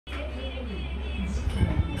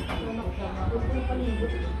So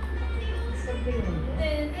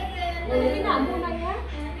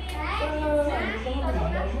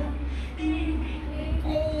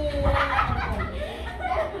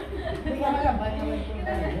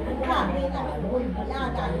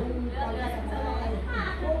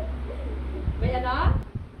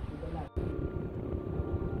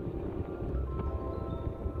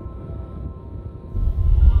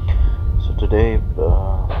today,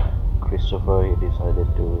 Christopher he decided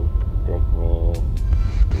to take me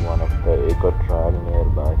to one of the eco trail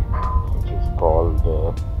nearby, which is called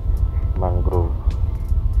Mangrove.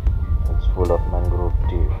 It's full of mangrove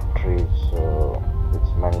trees, so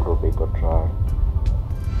it's Mangrove eco trail.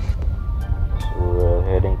 So we're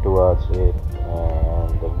heading towards it,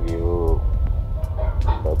 and the view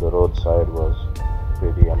by the roadside was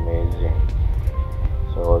pretty amazing.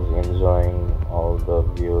 So I was enjoying all the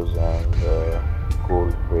views and the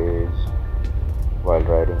cool breeze while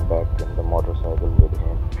riding back in the motorcycle with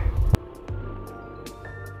him.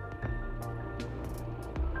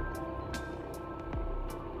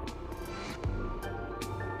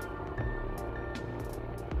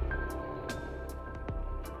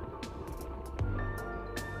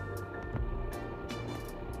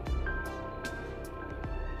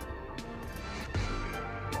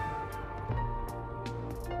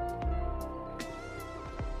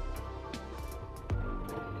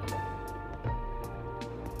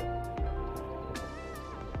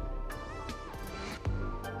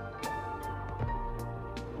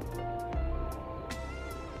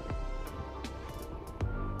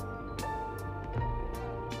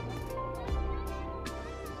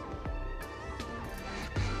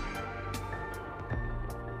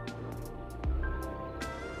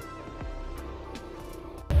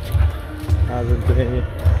 आज चाहिँ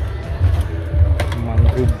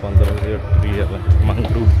Mangrove भन्दो रहेछ यो ट्रीहरुलाई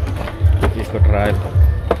Mangrove eco trail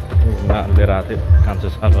नामले राथे कान्छो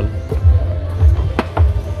सालल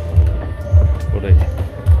पुरै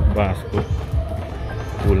बाँसको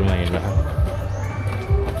पुलमा हिँड्न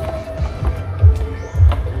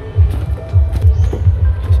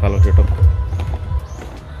सालो केटो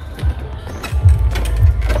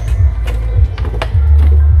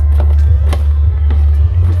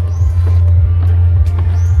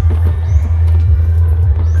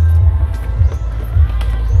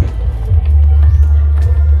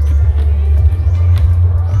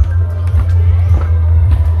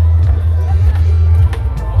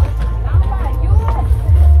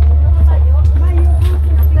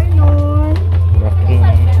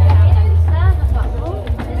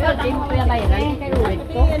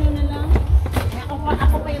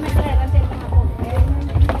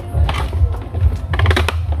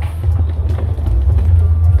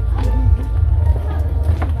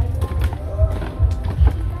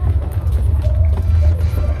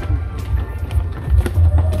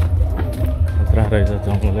रहेछ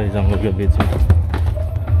जङ्गलको बीचमा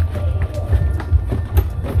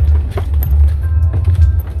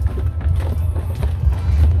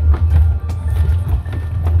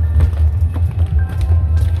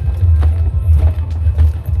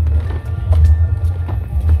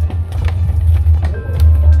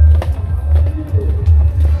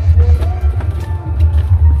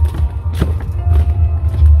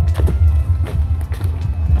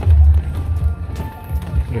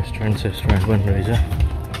रेस्टुरेंट बन रही है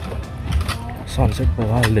सनसेट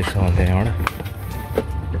बवाल देख्छ भने यहाँबाट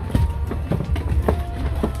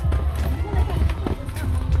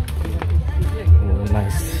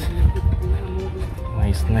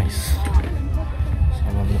नाइस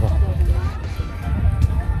समुद्र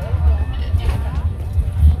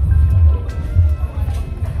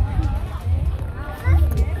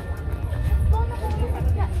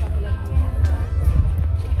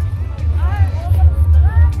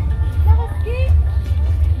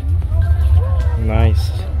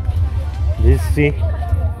nice. This see?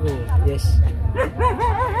 Oh, yes.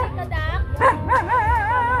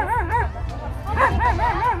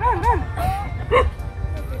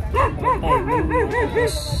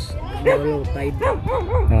 Low tide.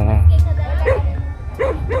 Gana.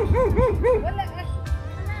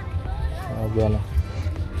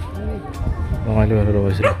 Normally we are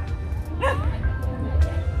over.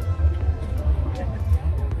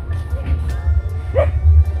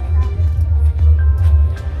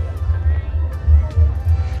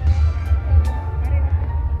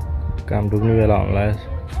 काम डुब्ने बेला होला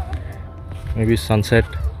maybe sunset.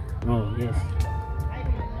 Oh yes,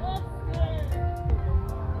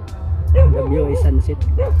 the view is sunset.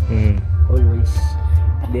 Always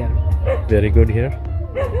there. Very good here.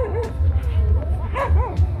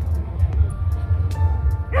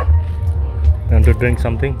 Want to drink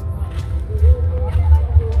something?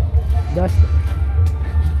 Just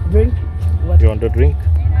drink. What? You want to drink?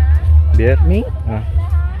 Beer? Me? Ah.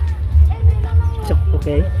 It's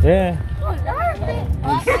okay. Yeah.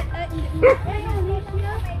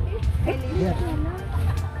 Yeah.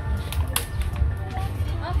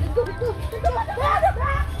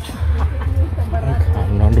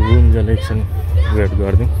 Khan room एकछिन weight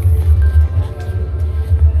गरिदिउँ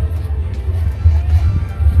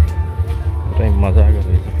पुरै मजाको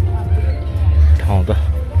रहेछ ठाउँ त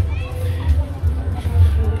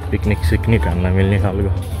picnic सिकनिक हान्न मिल्ने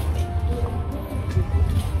खालको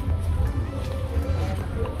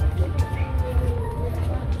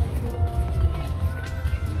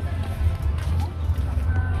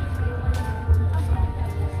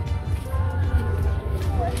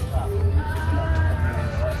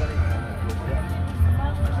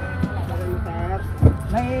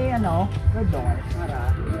May ano, red door. Para.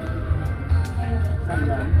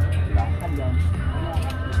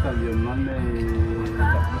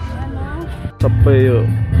 सबै यो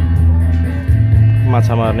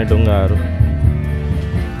माछा मार्ने ढुङ्गाहरू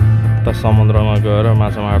त समुद्रमा गएर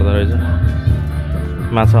माछा मार्दो रहेछ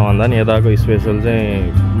माछा भन्दा नि यताको स्पेसल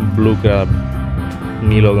चाहिँ ब्लू क्राब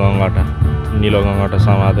निलो गङ्गटा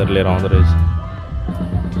समातेर लिएर आउँदो रहेछ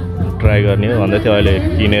ट्राई गर्ने हो भन्दै थियो अहिले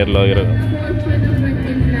किनेर लगेर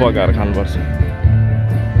पकाएर खानुपर्छ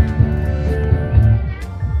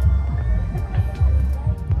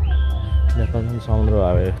नेपालमा समुद्र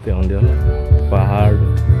भए यस्तै हुन्थ्यो होला पहाड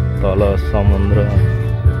तल समुद्र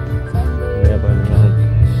नेपालमा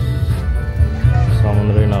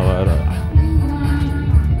समुद्रै नभएर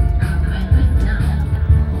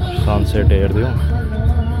सनसेट हेर्दियौँ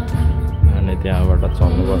अनि त्यहाँबाट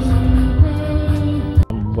चल्नुपर्छ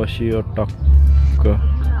बसियो टक्क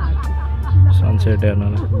सनसेट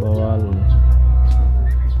हेर्नलाई बवाल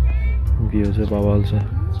भ्यू चाहिँ बवाल छ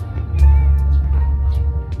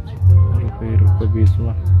रुखको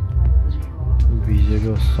बिचमा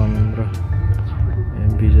भिजेको समुद्र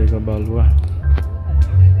भिजेको बालुवा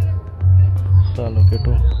सानो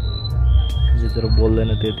केटो भित्र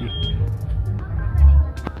बोल्दैन त्यति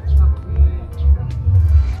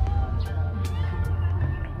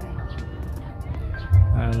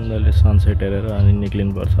आनन्दले सनसेट हेरेर अनि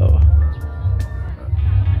निक्लिनुपर्छ अब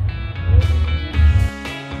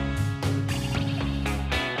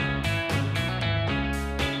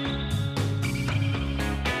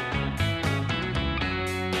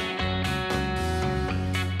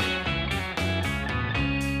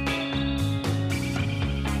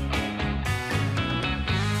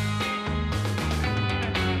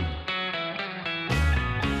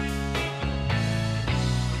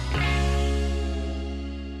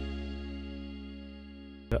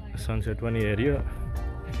सनसेट पनि हेऱ्यो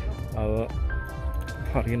अब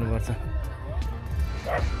फर्किनुपर्छ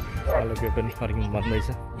अलग्गै पनि फर्किनु भन्दैछ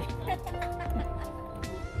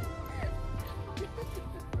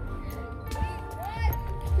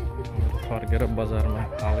फर्केर बजारमा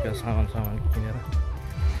हल्का सामान किनेर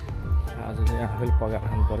आज चाहिँ आफैले पकाएर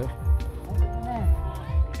खानु पर्यो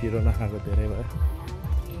पिरो नखाएको धेरै भयो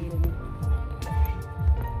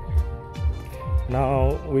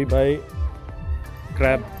Now we buy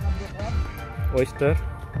crab, oyster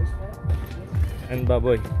and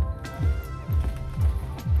baboy.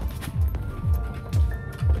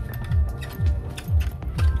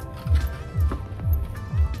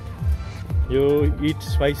 You eat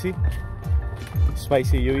spicy?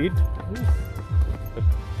 Spicy you eat?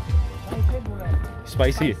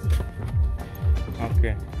 Spicy?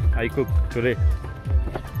 Okay, I cook today.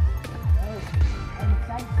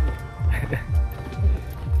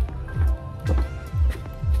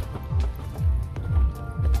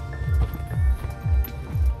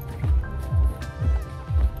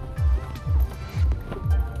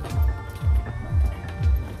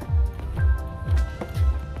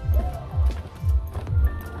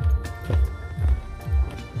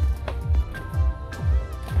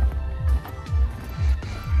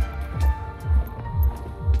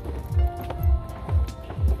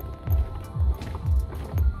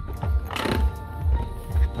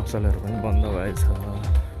 पसलहरू पनि बन्द भएछ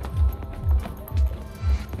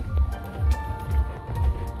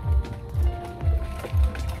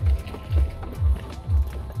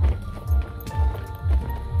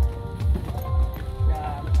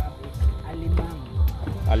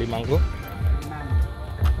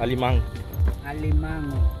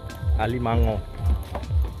Alimango.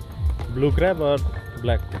 Blue crab or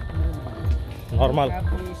black? Normal. Crab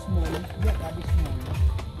is small. Yeah, crab is small.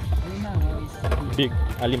 Alimango is Big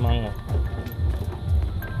alimango.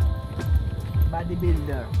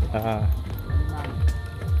 bodybuilder. Alimango.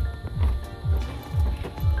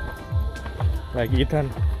 Like Ethan.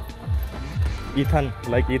 Ethan,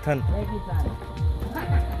 like Ethan. Like Ethan.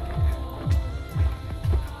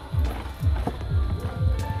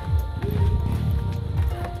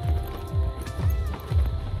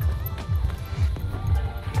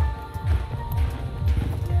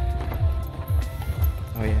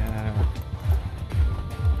 Oh yeah.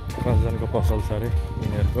 Cousin को पसल छ अरे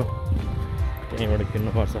यिनीहरूको त्यहीँबाट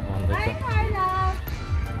किन्नुपर्छ भन्दैछ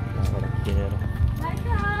त्यहाँबाट किनेर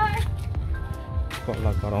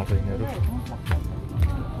कल्ला कराउँछ यिनीहरू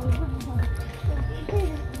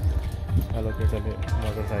हेलो केटाले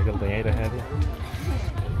मोटरसाइकल त यहीँ राखेको थियो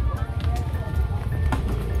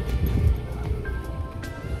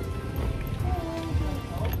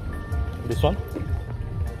This one?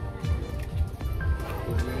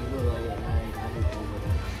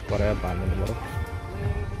 Korea paano nila?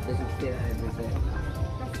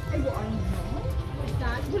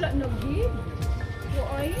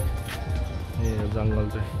 Yeah, jungle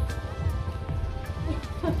teh.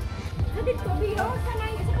 Hadit ko biyo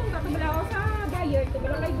sanay sa kung kakabalaw sa buyer to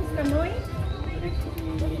bala kay gusto noy.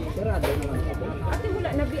 Sarado naman. Ate wala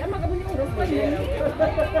na bi ang magabon yung oras ko yun.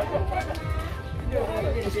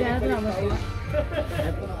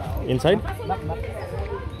 Inside?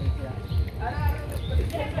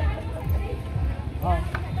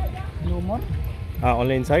 No more?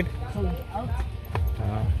 Only inside? Sold out.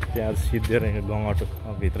 त्यहाँ सिद्धे रहेछ गङ्गटो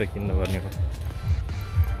भित्र किन्नु पर्ने हो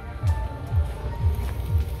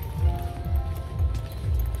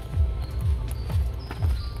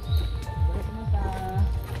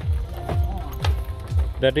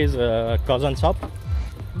That is cousin shop?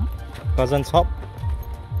 Cousin shop?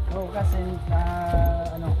 Oh, cousin,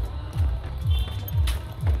 ano?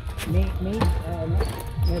 Maid?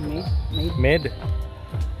 Maid?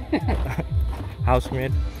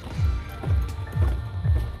 Housemaid?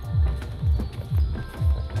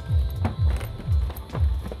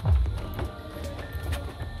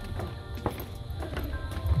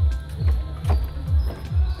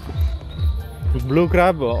 Blue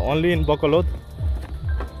crab only in Bacolod?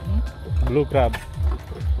 Blue crab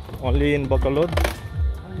only in Bacolod?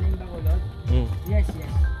 Only in Bacolod? Yes,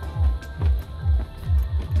 yes.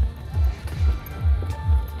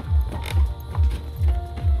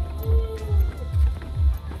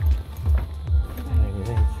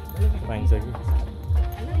 Fine lagi.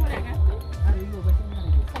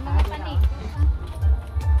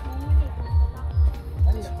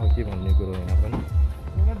 Okay, भन्ने कुरो यहाँ पनि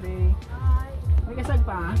May kasag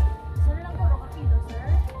pa? Sir lang po ka kilo sir.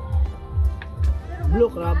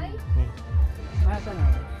 Blue crab. Mahata na.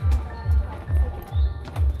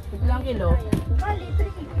 Ito lang kilo. Bali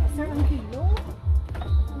 3 sir ang kilo.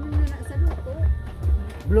 Ano na sa luto?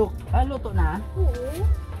 Blue. Luto na? Oo.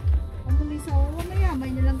 Ang tulisaw,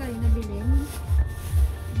 mayaman nyo lang galing nabilin.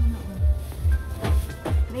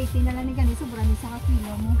 80 na lang ni kanina, sobrang isa ka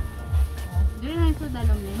kilo mo. Dili na ito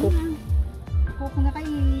dalamin. Kung na kay,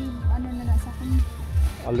 ano na nasa kung...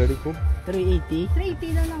 already cooked. 380.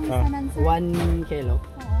 380 lang lang isa nan sir. 1 kilo.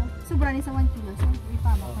 Oo. Sobrang isa 1 kilo. So,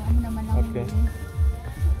 ipama ko. Ano naman lang Okay. yung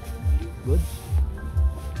Good.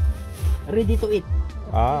 Ready to eat.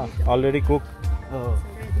 Already cooked. Oh.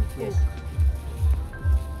 ready to Yes. cook.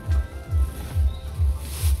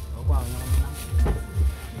 Wow.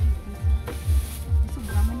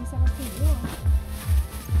 Sobrang man isa ka kilo.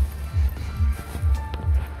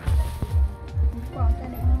 Ito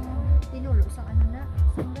na yung tinulo sa ano na.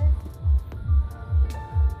 Sandal.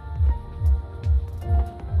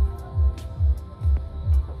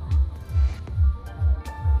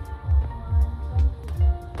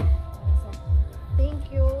 Thank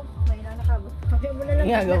you. May nakakabot. Kaya mo na lang.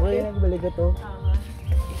 Nga, ako yung nagbalik ito.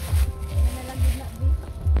 May nalagid na, Bi.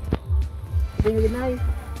 Tingin na eh.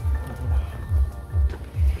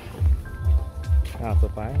 Ito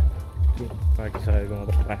pa eh. Pakisaya ko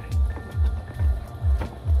ito pa eh.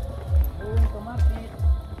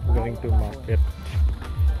 Going to market.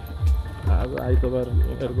 आज आइतबार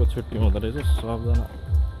यिनीहरूको छुट्टी हुँदो रहेछ सबजना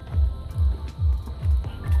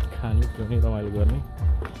खाने पिउने रमाइलो गर्ने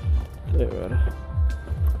त्यही भएर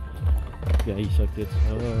भ्याइसकेछ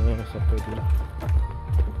सबैतिर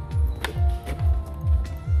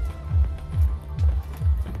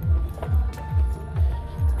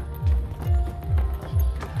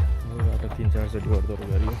बाटो 3-4 चोटि गर्दो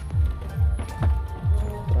गरियो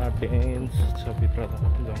पुरा डेन्स छ भित्र त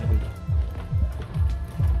जङ्गल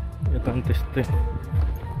यता पनि त्यस्तै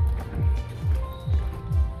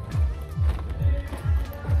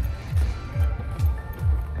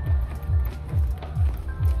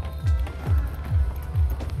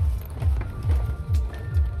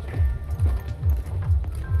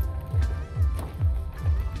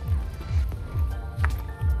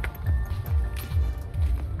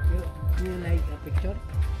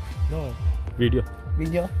No. Video.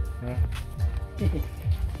 Video?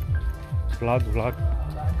 Vlog.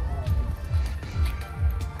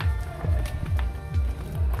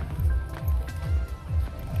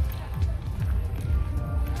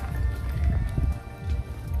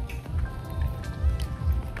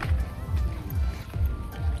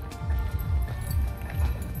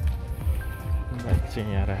 Bike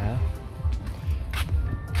चाहिँ यहाँ रह्यो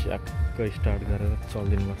च्याक्क स्टार्ट गरेर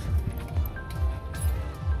चलिदिनुपर्छ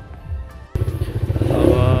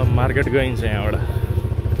अब मार्केट गइन्छ यहाँबाट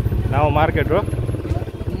नाउ मार्केट हो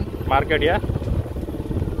market yeah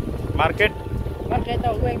market Market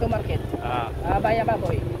daw, going to market. Buy a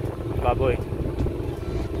baboy. बाबोई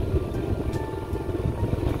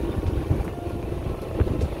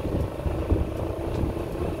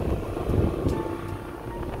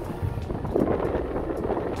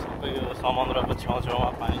सबै यो समुद्रको छेउछेउमा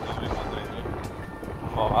पानी जमेको रहेछ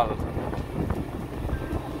बवाल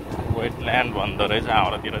वेटल्यान्ड भन्दो रहेछ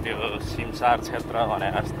हाम्रोतिर त्यो सिमसार क्षेत्र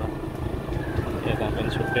भने जस्तो यता पनि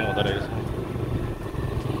छुट्टै हुँदो रहेछ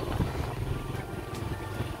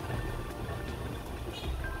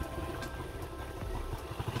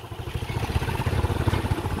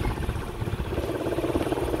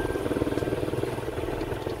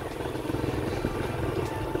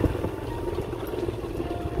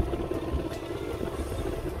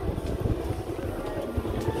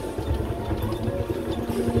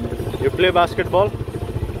You play basketball?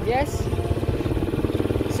 Yes.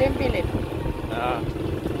 Same Philip.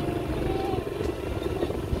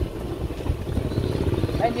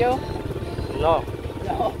 And you? No,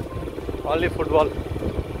 No. only football.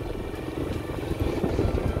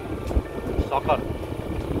 Soccer.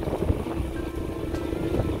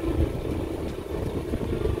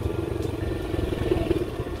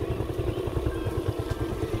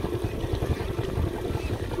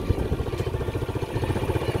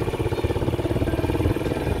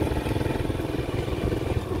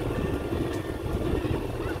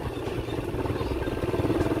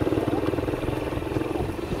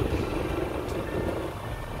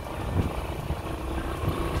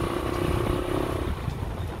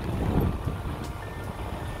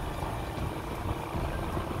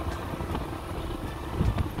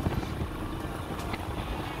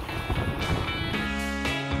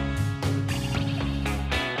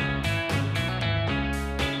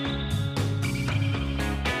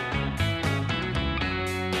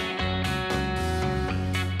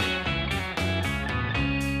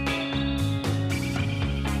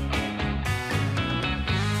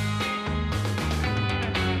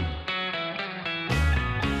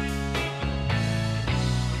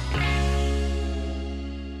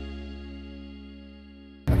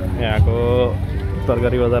 यहाँको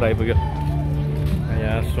तरकारी बजार आइपुग्यो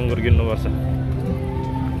यहाँ सुँगुर किन्नुपर्छ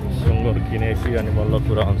सुँगुर किनेपछि अनि बल्ल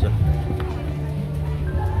कुरा हुन्छ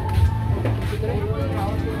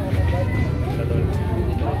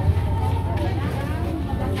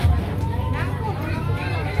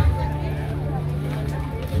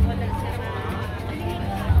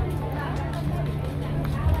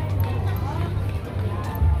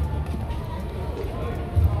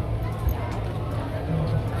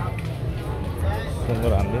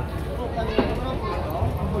सुँगुर हाल्यो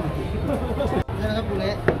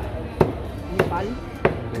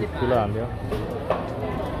किलो हाल्यो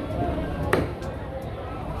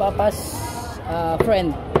Papa's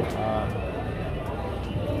friend.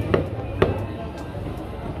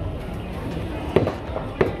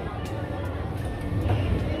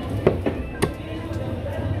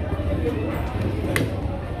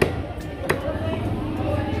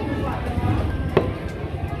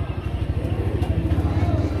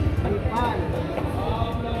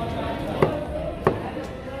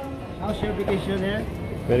 How's your vacation here?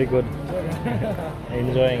 Very good.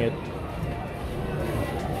 Enjoying it.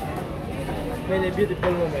 Very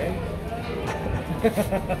beautiful moment.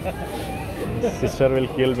 Sister will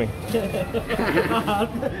kill me.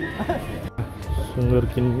 सुँगुर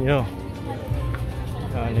किन्यो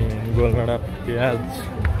अनि गोलगडा प्याज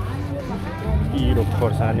पिरो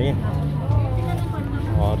खोर्सानी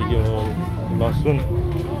हरियो लसुन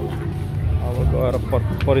अब गएर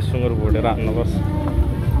परि सुँगुर भुटेर हाल्नुपर्छ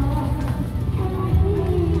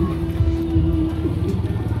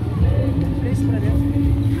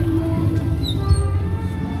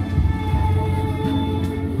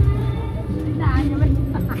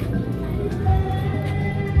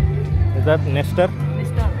Is that Nestor?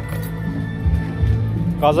 Mister.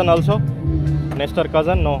 Cousin also? Nestor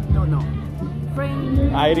cousin? No. No.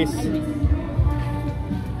 Friend. Iris.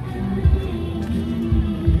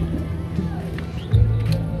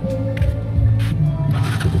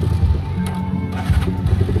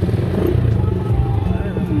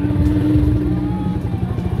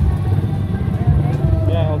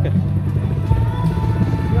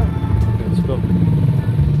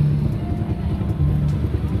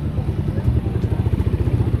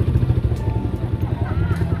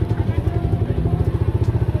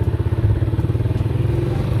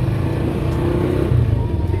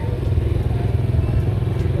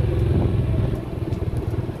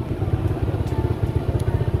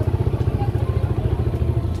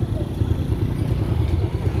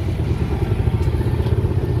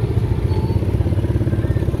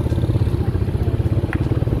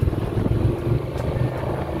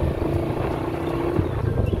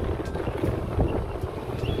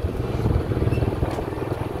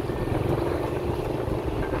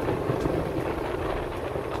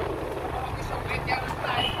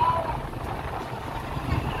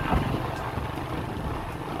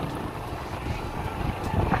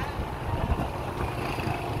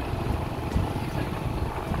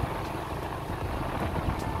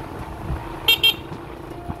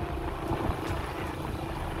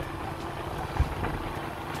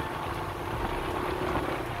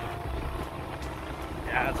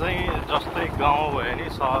 गाउँ भयो नि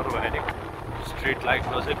सहर भयो नि स्ट्रिट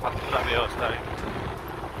लाइटको चाहिँ खतरा व्यवस्था है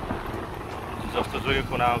जस्तो जुनै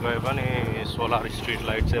कुनामा गए पनि सोलर स्ट्रिट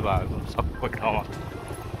लाइट चाहिँ भएको सबै ठाउँमा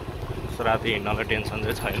राति हिँड्नलाई टेन्सन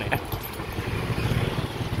चाहिँ छैन यहाँ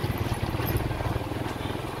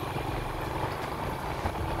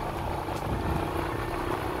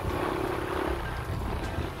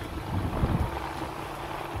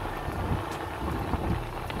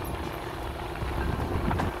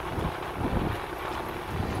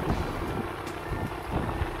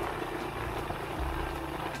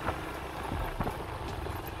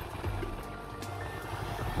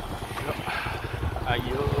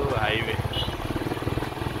आयो हाइवे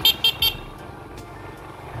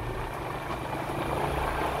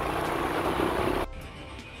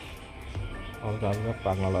हल्का हल्का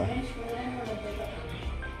पाक्न लाग्यो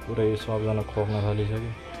पुरै सबजना खोक्न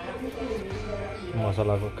थालिसक्यो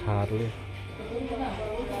मसलाको खारले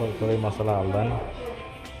थोरै मसला हाल्दा नि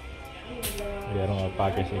हेरौँ अब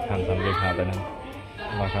पाकेपछि खान्छन् कि खाँदैनन्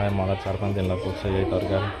नखाए मलाई 4-5 दिनलाई पुग्छ यही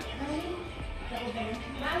तरकारी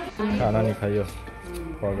खाना नि खाइयो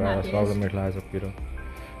पकाएर सबले मिठ लागेछ पिरो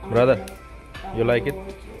brother you like it?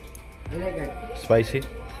 I like it. Spicy?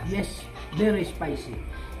 Yes, very spicy.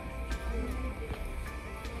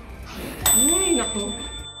 Naku.